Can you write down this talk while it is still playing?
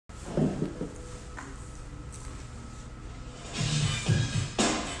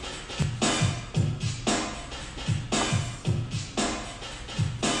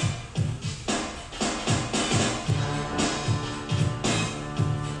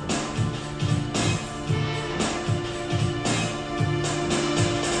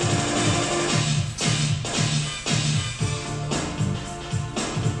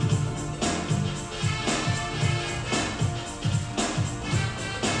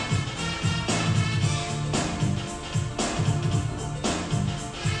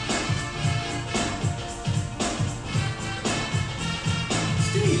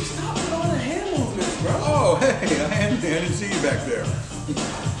Anthony, I didn't see you back there.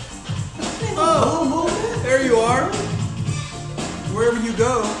 Oh, there you are. Wherever you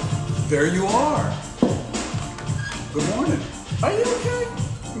go, there you are. Good morning. Are you okay?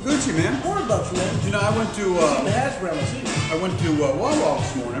 I'm Gucci, man. What about you, man? You know, I went to the hash brown, I see. I went to Wawa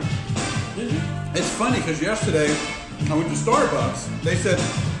this morning. Did you? It's funny because yesterday I went to Starbucks. They said,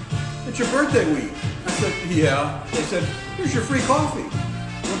 "It's your birthday week." I said, "Yeah." They said, "Here's your free coffee."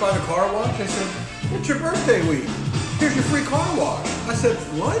 Went by the car wash. I said, "It's your birthday week. Here's your free car wash." I said,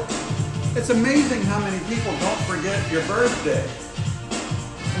 "What?" It's amazing how many people don't forget your birthday.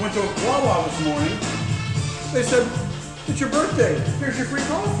 I went to Wawa this morning. They said, "It's your birthday. Here's your free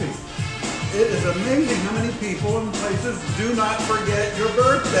coffee." It is amazing how many people and places do not forget your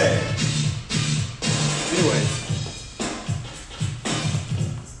birthday. Anyways,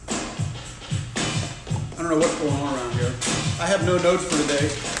 I don't know what's going on around here. I have no notes for today.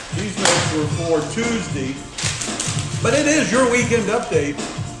 These notes were for Tuesday. But it is your weekend update.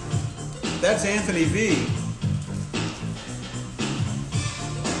 That's Anthony V.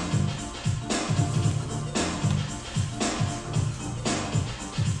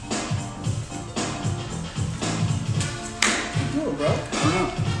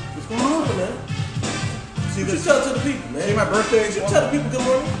 Just tell it to the people, man. See my birthday? You tell the people good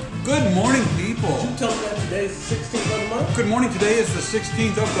morning. Good morning, people. You tell them that today is the 16th of the month. Good morning. Today is the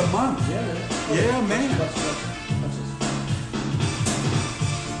 16th of the month. Yeah, man. Yeah, man. Watch this.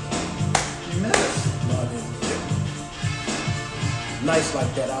 You met us. No, I didn't. Nice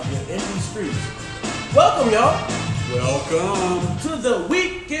like that out here in these streets. Welcome, y'all. Welcome to the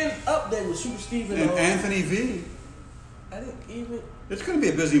weekend update with SubaruSteve and Anthony V. I didn't even. It's going to be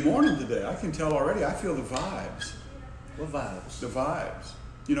a busy morning today. I can tell already. I feel the vibes. What vibes? The vibes.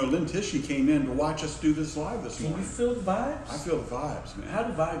 You know, Lynn Tishy came in to watch us do this live this morning. Can you feel the vibes? I feel the vibes, man. How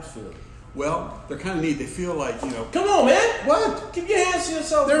do vibes feel? Well, they're kind of neat. They feel like, you know. Come on, man. What? Keep your hands to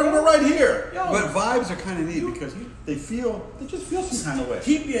yourself. We're right here. Yo, but vibes are kind of neat because they just feel some kind of way.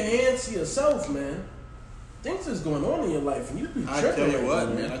 Keep your hands to yourself, man. Things is going on in your life, and you be tripping. I tell you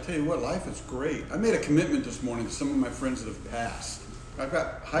what, man. I tell you what, life is great. I made a commitment this morning to some of my friends that have passed. I've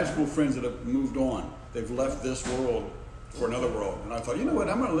got high school friends that have moved on. They've left this world for another world. And I thought, you know what?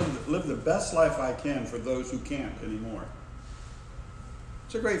 I'm going to live the best life I can for those who can't anymore.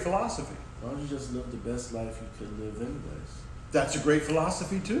 It's a great philosophy. Why don't you just live the best life you could live anyways? That's a great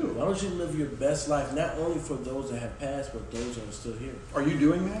philosophy, too. Why don't you live your best life, not only for those that have passed, but those that are still here? Are you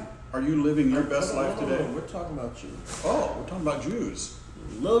doing that? Are you living your best life today? We're talking about you. Oh, we're talking about Jews.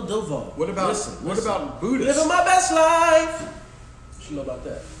 Lil Duval. What about what about Buddhists? Living my best life. What you know about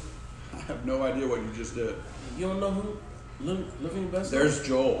that? I have no idea what you just did. You don't know who living your best life? There's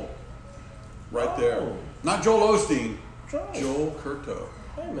Joel. Right there. Not Joel Osteen. Joel Curto.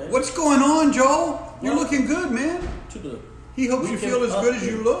 Hey, man. What's going on, Joel? You're looking good, man. He hopes you feel as good as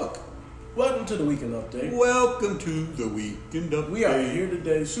you look. Welcome to the Weekend Update. Welcome to the Weekend Update. We are here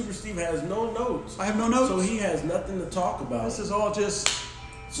today. SubaruSteve has no notes. I have no notes. So he has nothing to talk about. This is all just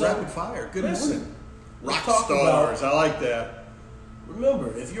rapid fire. Good morning. Rock stars. I like that.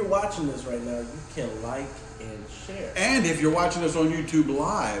 Remember, if you're watching this right now, you can like and share. And if you're watching us on YouTube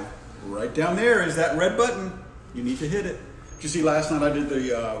Live, right down there is that red button. You need to hit it. Did you see last night I did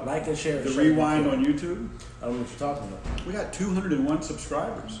the like and share, the rewind on YouTube? I don't know what you're talking about. We got 201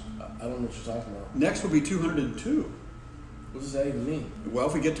 subscribers. I don't know what you're talking about. Next will be 202. What does that even mean? Well,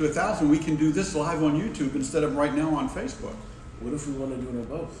 if we get to 1,000, we can do this live on YouTube instead of right now on Facebook. What if we want to do it on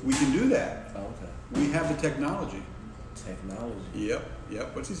both? We can do that. Oh, okay. We have the technology. Technology. Yep.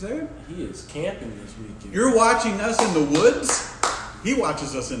 What's he saying? He is camping this weekend. You're watching us in the woods? He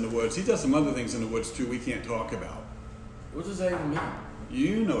watches us in the woods. He does some other things in the woods too we can't talk about. What does that even mean?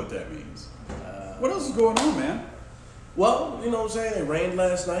 You know what that means. What else is going on, man? Well, you know what I'm saying? It rained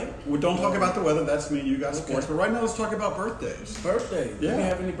last night. Well, don't talk about the weather. That's me. You got sports. But right now, let's talk about birthdays. Birthdays? Yeah. Do you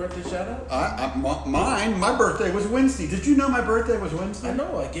have any birthday shout-outs? My birthday was Wednesday. Did you know my birthday was Wednesday? I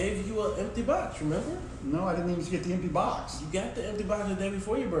know. I gave you an empty box, remember? No, I didn't even get the empty box. You got the empty box the day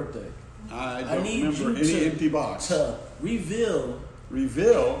before your birthday. I don't remember any empty box. To reveal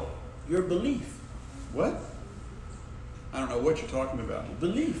your belief. What? I don't know what you're talking about.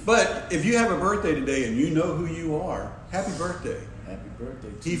 Belief. But if you have a birthday today and you know who you are, happy birthday. Happy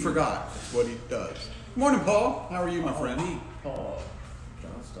birthday to He forgot. That's what he does. Morning, Paul. How are you, my friend? Paul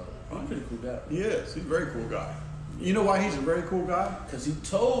Johnston. He's a pretty cool guy. He is. He's a very cool guy. You know why he's a very cool guy? Because he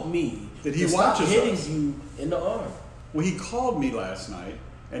told me that he watches hitting us. you in the arm. Well, he called me last night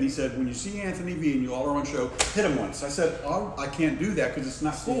and he said, when you see Anthony V and you all are on show, hit him once. I said, oh, I can't do that because it's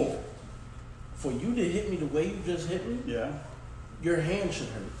not cool. For you to hit me the way you just hit me, yeah, your hand should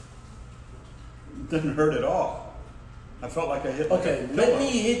hurt. It doesn't hurt at all. I felt like I hit. Like Okay, let me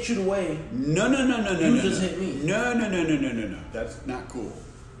hit you the way. No. You just hit me. No. That's not cool.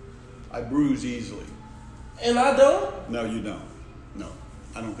 I bruise easily. And I don't? No, you don't. No,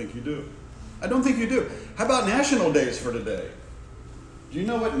 I don't think you do. I don't think you do. How about national days for today? Do you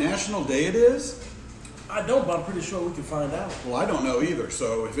know what national day it is? I don't, but I'm pretty sure we can find out. Well, I don't know either.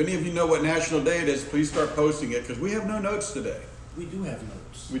 So if any of you know what national day it is, please start posting it because we have no notes today. We do have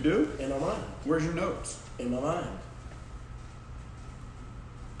notes. We do? In our mind. Where's your notes? In my mind.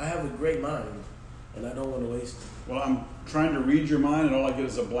 I have a great mind, and I don't want to waste it. Well, I'm trying to read your mind, and all I get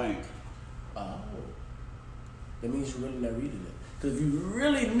is a blank. Oh. That means you're really not reading it. Because if you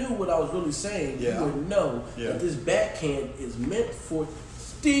really knew what I was really saying, you would know that this backhand is meant for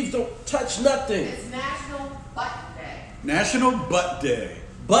Steve, don't touch nothing. It's National Butt Day. National Butt Day.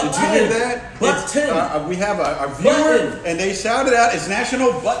 Did you hear that? Button. We have a viewer, and they shouted out, it's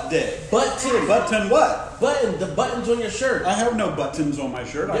National Butt Day. Button. Button what? Button. The buttons on your shirt. I have no buttons on my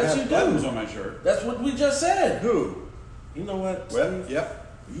shirt. Yes, I have you do. buttons on my shirt. That's what we just said. Who? You know what, Well, Steve?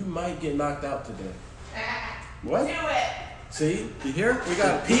 yep. You might get knocked out today. What? Do it. See? You hear? We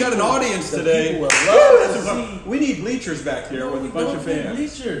got an audience the today. people will love to see. We need bleachers back here with a bunch of fans.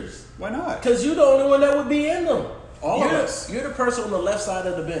 Bleachers. Why not? Because you're the only one that would be in them. All of us. You're the person on the left side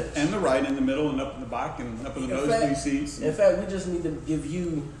of the bench. And the right, in the middle, and up in the back, and up in the nosebleed seats. In fact, we just need to give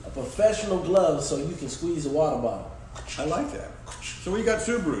you a professional glove so you can squeeze a water bottle. I like that. So we got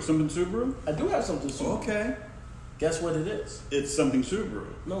Subaru. Something Subaru? I do have something Subaru. Okay. Guess what it is? It's something Subaru.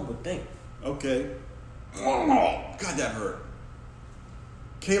 No, but think. Okay. Oh, God, that hurt.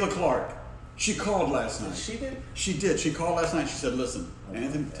 Kayla Clark. She called last night. She did? She did. She called last night. She said, listen,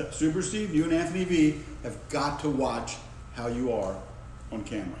 SubaruSteve, you and Anthony V have got to watch how you are on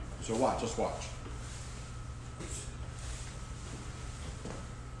camera. So watch. Just watch.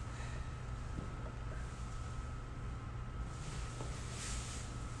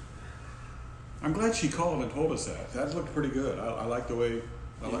 I'm glad she called and told us that. That looked pretty good. I like the way...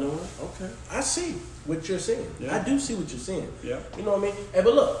 You know what? Okay. I see what you're saying. Yeah. I do see what you're saying. Yeah. You know what I mean? Hey,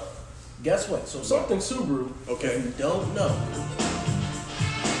 but look, guess what? So something Subaru, okay. If you don't know.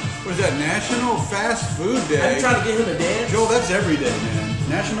 What is that, National Fast Food Day? I'm trying to get him to dance. Joel, that's every day, man.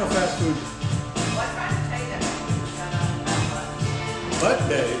 National Fast Food What trying to say that? Butt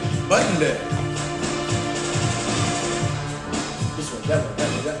Day. Button Day. This way, that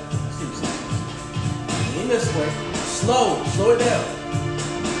way. See. Lean this way. Slow it down.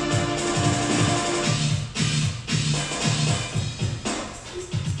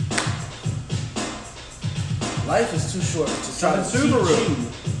 Life is too short to try to Subaru. teach you.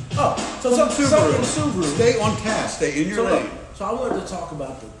 Oh, so something Subaru. Stay on task. Stay in your lane. So I wanted to talk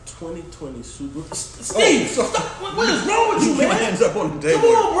about the 2020 Subaru. Steve, stop. What is wrong with you, man? Keep my hands up on the table.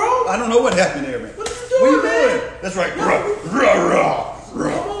 Come on, bro. I don't know what happened there, man. What are you doing, man? That's right. Come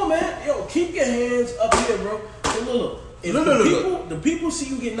on, man. Yo, keep your hands up here, bro. Hey, look. If the people see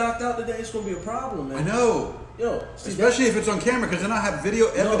you get knocked out today, it's gonna be a problem, man. I know. Yo, Steve, especially if it's on camera, because then I have video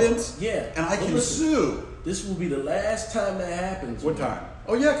evidence. Yeah. And I can sue. This will be the last time that happens. What time?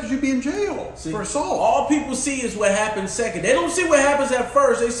 Oh yeah, because you'd be in jail for assault. All people see is what happens second. They don't see what happens at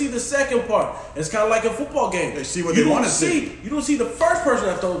first. They see the second part. It's kind of like a football game. They see what they want to see. You don't see the first person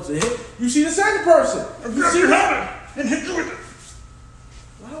that throws the hit. You see the second person. You see that and hit you with it.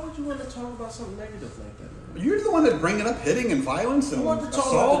 Why would you want to talk about something negative like that, man? You're the one that bring it up, hitting and violence and I want to talk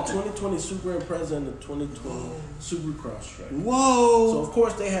assault. about the 2020 Subaru Impreza and the 2020 Subaru Crosstrek. Whoa! So of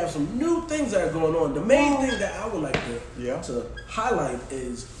course they have some new things that are going on. The main thing that I would like to highlight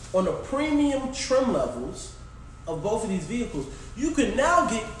is on the premium trim levels of both of these vehicles, you can now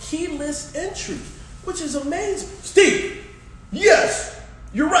get keyless entry, which is amazing. Steve! Yes!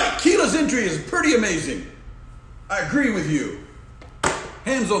 You're right. Keyless entry is pretty amazing. I agree with you.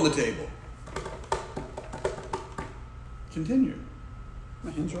 Hands on the table. Continue.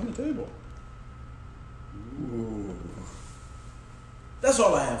 My hands are on the table. Ooh. That's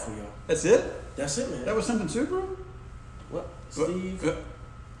all I have for y'all. That's it? That's it, man. That was something Subaru? What? Steve,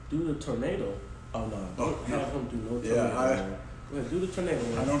 do the tornado. Oh, no. Don't have him do no tornado. Yeah, go ahead, do the tornado,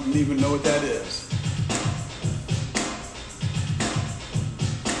 man. I don't even know what that is.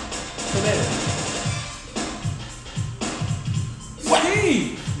 Tornado. What?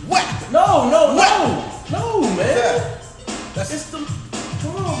 Steve! What? No, man. That's It's the.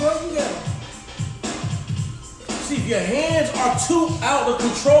 Come on, bro. You got. See, your hands are too out of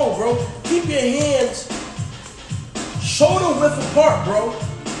control, bro. Keep your hands shoulder width apart, bro.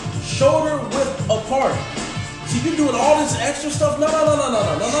 Shoulder width apart. See, you doing all this extra stuff? No.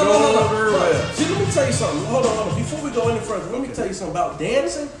 Shoulder width. See, let me tell you something. Hold on. Before we go any further, let me tell you something about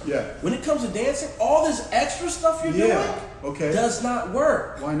dancing. Yeah. When it comes to dancing, all this extra stuff you're doing does not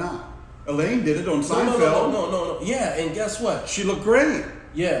work. Why not? Elaine did it on Seinfeld. No. Yeah, and guess what? She looked great.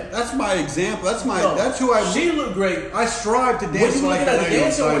 Yeah. That's my example. That's who I. She looked great. I strive to dance When you like looking at the Elaine on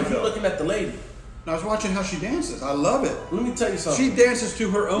dancer, or Seinfeld. you looking at the lady? I was watching how she dances. I love it. Let me tell you something. She dances to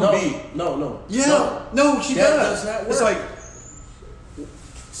her own beat. No. Yeah. No, she that does. does not work. It's like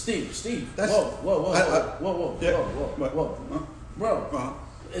Steve. That's, Whoa. Bro,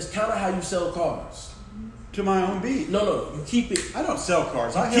 it's kind of how you sell cars. To my own beat. No, you keep it. I don't sell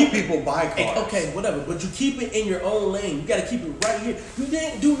cars. I help people buy cars. Okay, whatever. But you keep it in your own lane. You got to keep it right here. You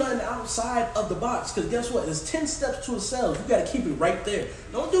didn't do nothing outside of the box. Because guess what? There's 10 steps to a sale. You got to keep it right there.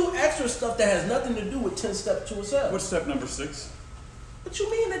 Don't do extra stuff that has nothing to do with 10 steps to a sale. What's step number 6? What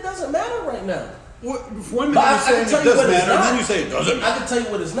you mean it doesn't matter right now? What, one minute you're saying it does matter, and then you say it doesn't. I can tell you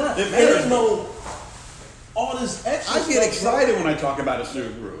what it's not. It There's matters. no all this extra I stuff. get excited when I talk about a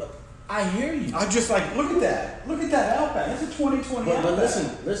Subaru. I hear you. I'm just like, look at that. Look at that Outback. That's a 2020 But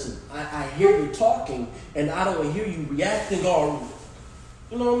Outback. listen. I hear you talking, and I don't hear you reacting or,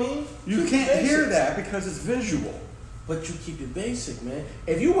 you know what I mean? You Keep it can't basic. hear that because it's visual. But you keep it basic, man.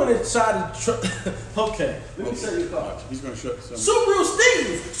 If you went inside okay, let me tell you a car. He's going to show some.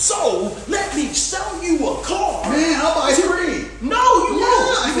 SubaruSteve, so let me sell you a car. Man, I'll buy 3. No, you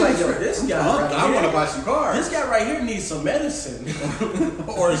won't. I You're like, yo, this guy right I here, want to buy some cars. This guy right here needs some medicine.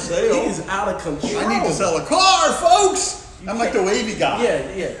 Or a sale. He's out of control. I need to sell a car, folks. I'm like the wavy guy.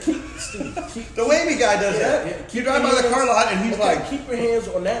 Yeah. Keep The wavy guy does that. Yeah. You drive by the car lot and he's like, keep your hands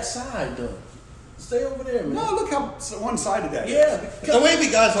on that side, though. Stay over there, man. no, look how one-sided that is. Yeah, The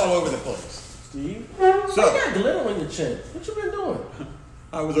wavy guy's all over the place. Steve, So- you got glitter on your chin. What you been doing?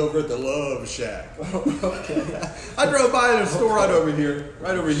 I was over at the Love Shack. Okay. I drove by a store right over here,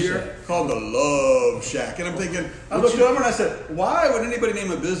 called the Love Shack. And I'm thinking, I looked over and I said, why would anybody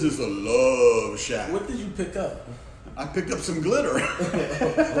name a business the Love Shack? What did you pick up? I picked up some glitter.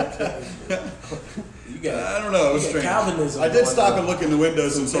 You got. I don't know. It was You got strange. Calvinism I did going stop on. and look in the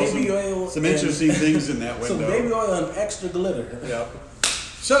windows and saw baby oil some and- interesting things in that window. Some baby oil and extra glitter. Yep.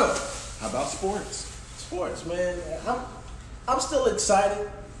 So, how about sports? Sports, man. I'm still excited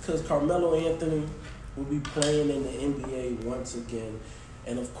because Carmelo Anthony will be playing in the NBA once again,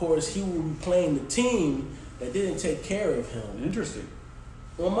 and of course he will be playing the team that didn't take care of him Interesting.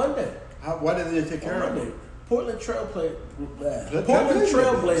 on Monday. Why didn't they take care On of Monday. him? Portland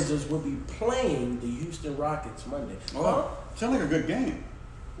Trailblazers will be playing the Houston Rockets Monday. Oh, sounds like a good game.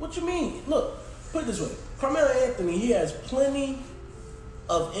 What you mean? Look, put it this way. Carmelo Anthony, he has plenty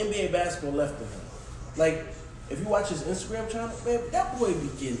of NBA basketball left in him. Like, if you watch his Instagram channel, man, that boy be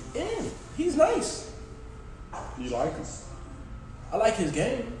getting in. He's nice. You like him? I like his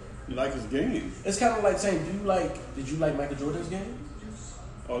game. You like his game? It's kind of like saying, did you like Michael Jordan's game?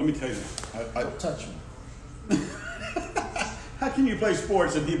 Oh, let me tell you. Don't touch me. How can you play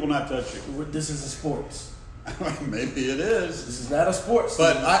sports and people not touch you? This is a sports. Maybe it is. This is not a sports.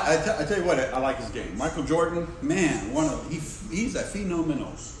 But team. I tell you what, I like his game. Michael Jordan, man, he's a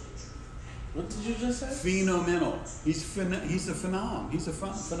phenomenal. What did you just say? Phenomenal. He's a phenomenon. He's a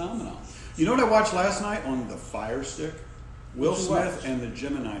phenomenon. You know what I watched last night on the Fire Stick? Will What'd you Smith watch? and the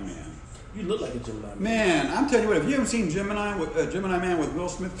Gemini Man. You look like a Gemini. Man, I'm telling you what, if you haven't seen Gemini Man with Will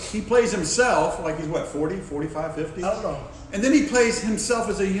Smith, he plays himself like he's what, 40, 45, 50? I don't know. And then he plays himself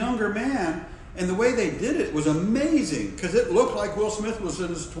as a younger man, and the way they did it was amazing because it looked like Will Smith was in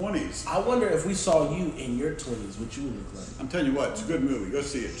his 20s. I wonder if we saw you in your 20s, what you would look like. I'm telling you what, it's a good movie. Go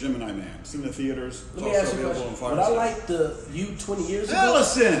see it, Gemini Man. It's in the theaters. It's Let me ask you a available question. on Would I Fire like the you 20 years ago?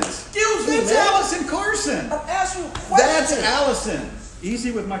 Allison! Excuse me, That's man. Allison Carson! I'm asking you a question. That's Allison!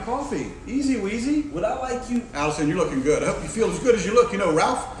 Easy with my coffee. Easy Weezy. Would I like you? Allison, you're looking good. I hope you feel as good as you look. You know,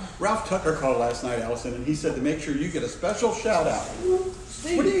 Ralph Tucker called last night, Allison, and he said to make sure you get a special shout out.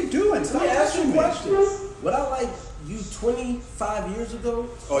 Steve, What are you doing? Stop Let me ask you a touching me. question. Would I like you 25 years ago?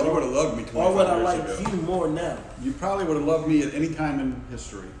 Oh, you would have loved me 25 Or would I years like ago. you more now? You probably would have loved me at any time in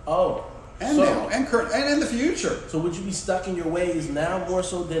history. Oh. And so, now, and current, and in the future. So would you be stuck in your ways now more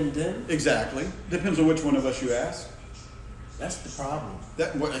so than then? Exactly. Depends on which one of us you ask. That's the problem.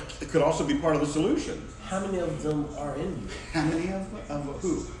 It could also be part of the solution. How many of them are in you? How many of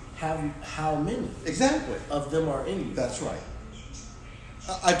who? How many Exactly. of them are in you? That's right.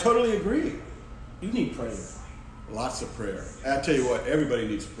 I totally agree. You need prayer. Lots of prayer. I tell you what, everybody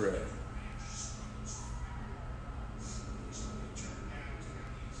needs prayer.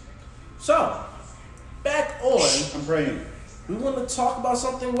 So, back on I'm praying. We want to talk about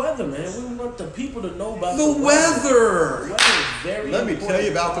something weather, man. We want the people to know about The weather. The weather is very Let me important. tell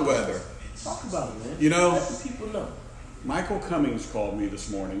you about the weather. Talk about it, man. You know, let the people know. Michael Cummings called me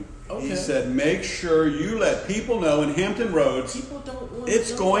this morning. Okay. He said, make sure you let people know in Hampton Roads People don't want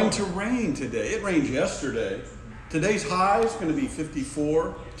it's to going know. to rain today. It rained yesterday. Today's high is going to be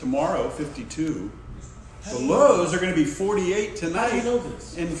 54. Tomorrow, 52. The lows are going to be 48 tonight. How do you know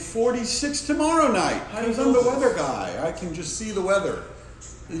this? And 46 tomorrow night. How do you Because I'm know the this? weather guy. I can just see the weather.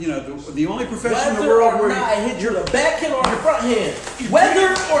 You know, the only profession in the Whether world or where not I hit you in the backhand or the front hand. Whether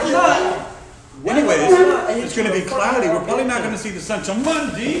or not. anyways, Whether or not I hit it's you going to in be the front cloudy. hand or We're probably not going backhand. to see the sun till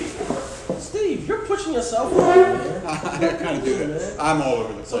Monday. Steve, you're pushing yourself around, man. I kind of do that. I'm all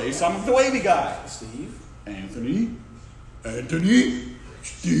over the place. I'm the wavy guy. Steve. Anthony,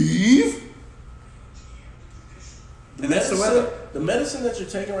 Steve. And that's the weather. The medicine that you're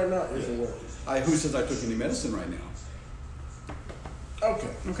taking right now isn't working. Who says I took any medicine right now? Okay.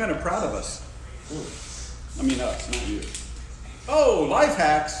 I'm kind of proud of us. I mean us, not you. Oh, life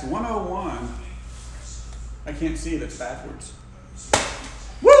hacks 101. I can't see it. It's backwards.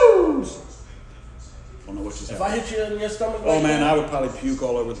 Woo! Don't know what just If happened. I hit you in your stomach, Oh like man, that, I would probably puke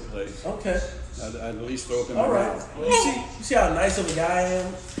all over the place. okay. I'd at least throw up in my All right. mouth. You see how nice of a guy I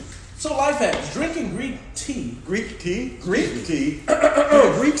am. So life hacks: drinking Greek tea. Greek tea? Greek tea? Do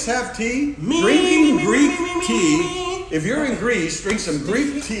the Greeks have tea? Me, Drinking me, Greek me, me, me, tea. me. If you're in Greece, drink some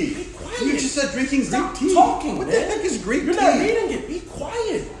Greek Be tea. quiet. You just said drinking Stop Greek tea. talking, What man. the heck is Greek You're tea? not reading it. Be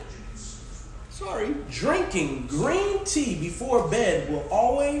quiet. Sorry. Drinking green tea before bed will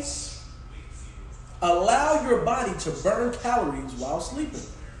always allow your body to burn calories while sleeping.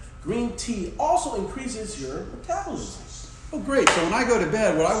 Green tea also increases your metabolism. Oh, great. So when I go to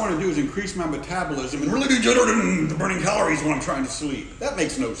bed, what I want to do is increase my metabolism and really do the burning calories when I'm trying to sleep. That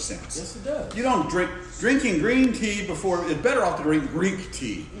makes no sense. Yes, it does. You don't drinking green tea before, it's better off to drink Greek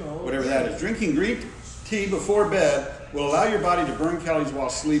tea, whatever that is. Drinking Greek tea before bed will allow your body to burn calories while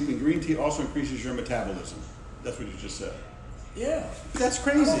sleeping. Green tea also increases your metabolism. That's what you just said. Yeah. That's I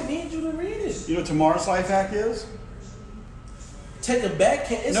crazy. don't need you to read it. You know what tomorrow's life hack is? Take a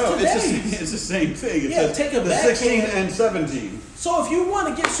backhand. It's No, today's. it's the same thing. It Yeah, says take a the backhand. 16 and 17. So if you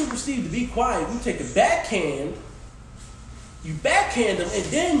want to get Super Steve to be quiet, you take a backhand, you backhand him, and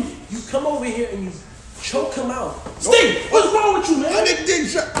then you come over here and you choke him out. Steve, what's wrong with you, man? I didn't dig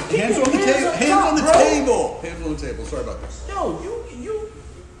shut. Hands your on the hands table. up Hands top, on the bro. table. Hands on the table. Sorry about that. Yo, you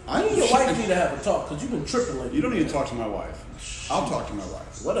I- and your wife need to have a talk because you've been tripping lately. You don't need to talk to my wife. I'll talk to my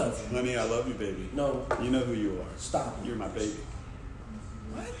wife. Whatever. Honey, I love you, baby. No. You know who you are. Stop it. You're my baby.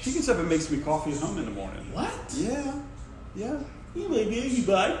 What? She gets up and makes me coffee at home in the morning. What? Yeah. Yeah. You may be baby,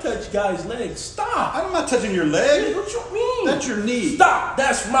 but I touch guys' legs. Stop. I'm not touching your leg. What you mean? That's your knee. Stop.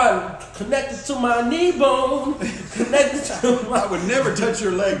 That's my connected to my knee bone. Connected to my. I would never touch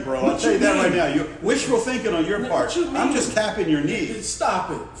your leg, bro. I'll What tell you you that mean? right now. You wishful thinking on your What part. you mean? I'm just tapping your knee.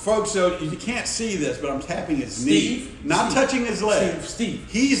 Stop it. Folks, so you can't see this, but I'm tapping his Steve, knee. Not Steve, touching his leg. Steve.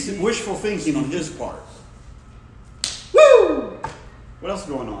 He's wishful thinking on his part. Woo! What else is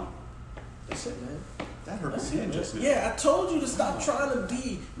going on? That's it, man. That hurt my hand just now. Yeah, I told you to stop trying to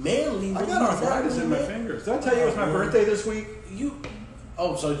be manly. I when got you're arthritis not, in my man. fingers. Did I tell you it was my birthday this week?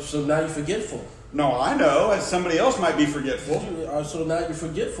 So now you're forgetful. No, I know. As somebody else might be forgetful. So now you're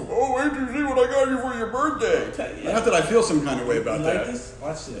forgetful. Oh, wait till you see what I got you for your birthday. Okay, yeah. Not that I feel some kind of way about You that. like this?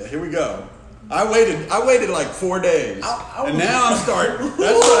 Watch Yeah, this. here we go. I waited like 4 days. I and was- now I'm starting. That's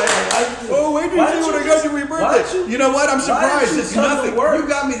right. Oh, wait till you Why see didn't what I you got just- you for your why birthday. didn't You know what? I'm why didn't surprised. you It's come to nothing. work? You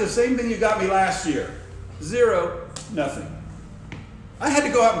got me the same thing you got me last year. 0. Nothing. I had to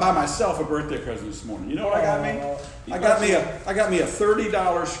go out and buy myself a birthday present this morning. You know what I got me? I got me a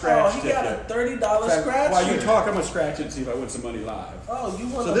 $30 scratch He ticket. got a $30 In fact, scratch. while you ticket. talk, I'm gonna scratch it and see if I win some money live. Oh, you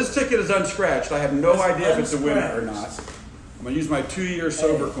want So this ticket is unscratched. I have no It's idea if it's a winner or unscratched. not. I'm gonna use my 2-year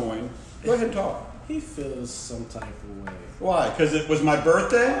sober coin. Go ahead and talk. He feels some type of way. Why? Because it was my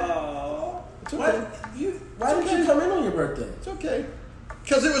birthday? Oh, It's okay. Why did you come in on your birthday? It's okay.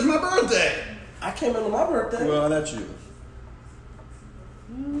 Because it was my birthday. I came in on my birthday. Well, that's you.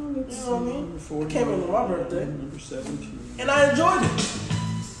 You know what I mean? Number 40, I came in on my birthday. Number 17. And I enjoyed it.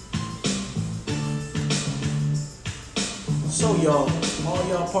 So y'all, all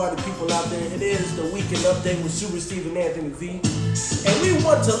y'all party people out there, it is the weekend update with SubaruSteve and Anthony V. And we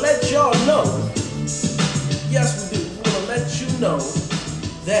want to let y'all know, yes we do, we want to let you know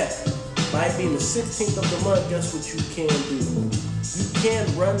that by it being the 16th of the month, guess what you can do? You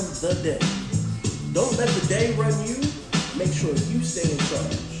can run the day. Don't let the day run you. Make sure you stay in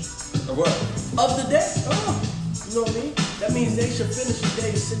charge Of what? of the day. Oh. You know what I mean? That means they should finish the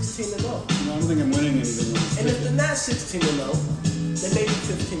day 16 and 0. No, I don't think I'm winning anything. And if they're not 16 and 0, they may be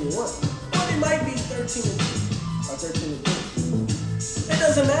 15 and 1. Or they might be 13 and 2 or 13 and 3. It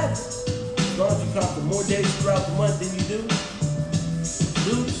doesn't matter. As long as you conquer more days throughout the month than you do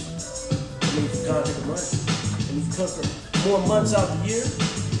lose, it means you conquer the month. And if you conquer more months out the year,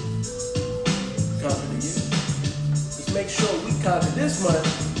 you conquer the year. Just make sure we conquer this month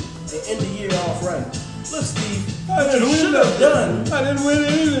and end the year off right. Look, Steve, what you should have done. I didn't win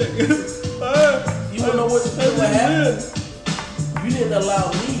anything. You wanna know what happened? You didn't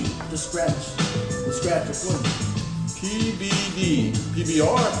allow me to scratch it for you. PBD.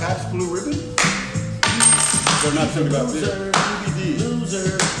 PBR, Pabst Blue Ribbon? They're not talking about this. PBD.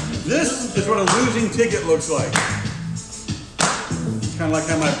 Loser. This is what a losing ticket looks like. It's kind of like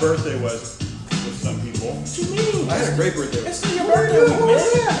how my birthday was with some people. What you mean? I had a great birthday. It's still your birthday week, man.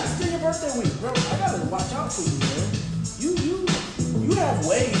 It's still your birthday week, bro. I gotta watch out for you, man. You have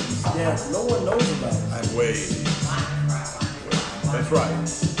ways that no one knows about. I have ways. That's right.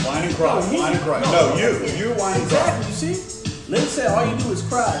 Whine and cry. No, Whine and cry. No, you whine and cry. Exactly. You see? Lynn said all you do is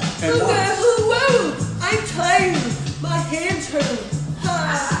cry. And whine. I'm tired. My hands hurt. Come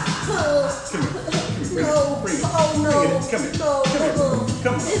here. Bring it. Bring it. Oh no. Bring it. Come here. No.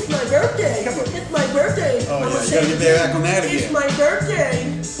 Come on. It's my birthday. Come on. It's my birthday. Oh, yeah. You gotta get back on that again. It's my birthday.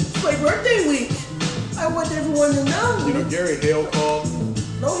 It's my birthday week. I want everyone to know. You know, Gary Hale called.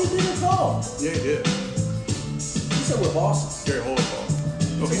 No, he didn't call. Yeah, he did. He said we're bosses. Gary Hale called.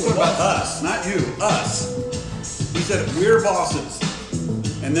 No, he's talking about us, not you. Us. He said, we're bosses.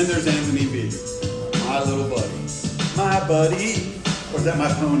 And then there's Anthony V. My little buddy. My buddy. Or is that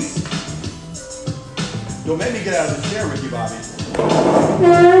my pony? Don't make me get out of this chair, Ricky Bobby.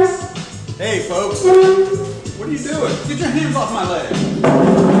 Hey, folks. What are you doing? Get your hands off my leg. That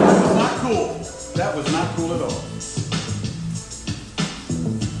was not cool. That was not cool at all.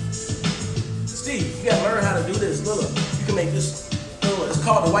 Steve, you gotta learn how to do this. Look, you can make this. It's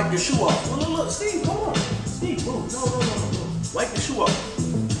called to wipe your shoe off. Look, Steve, come on. Steve, move. No. Wipe your shoe off.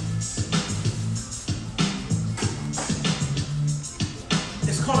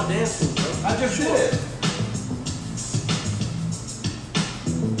 It's called a dance move, bro. I just did.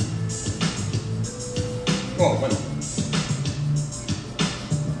 Oh, wait.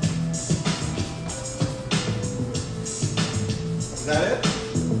 Is that it?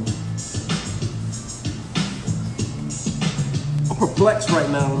 I'm perplexed right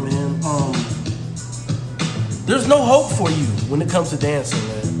now, man. There's no hope for you when it comes to dancing,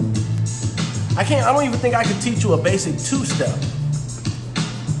 man. I don't even think I can teach you a basic two-step.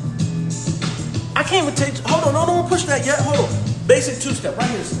 I can't even teach. Hold on, don't push that yet. Hold on. Basic two-step right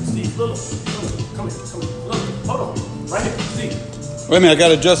here, Steve. Look. Come here. Look, hold on. Right here, Steve. Wait a minute, I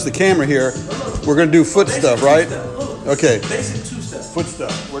gotta adjust the camera here. Look. We're gonna do foot Basic stuff, right? two-step. Look. Okay. Basic two-step. Foot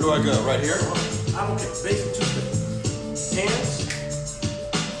stuff. Where do I go? Right here? I'm okay. Basic two-step. Hands.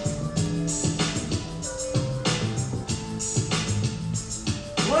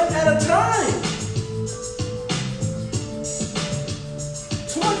 One at a time.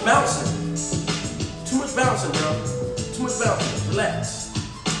 Too much bouncing. Too much bouncing, bro. Too much bouncing. Relax.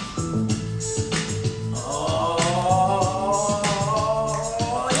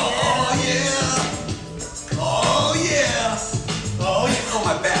 Oh yeah. Oh,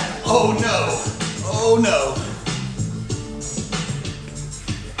 my back. Oh no. Oh no.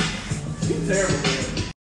 You're terrible, man.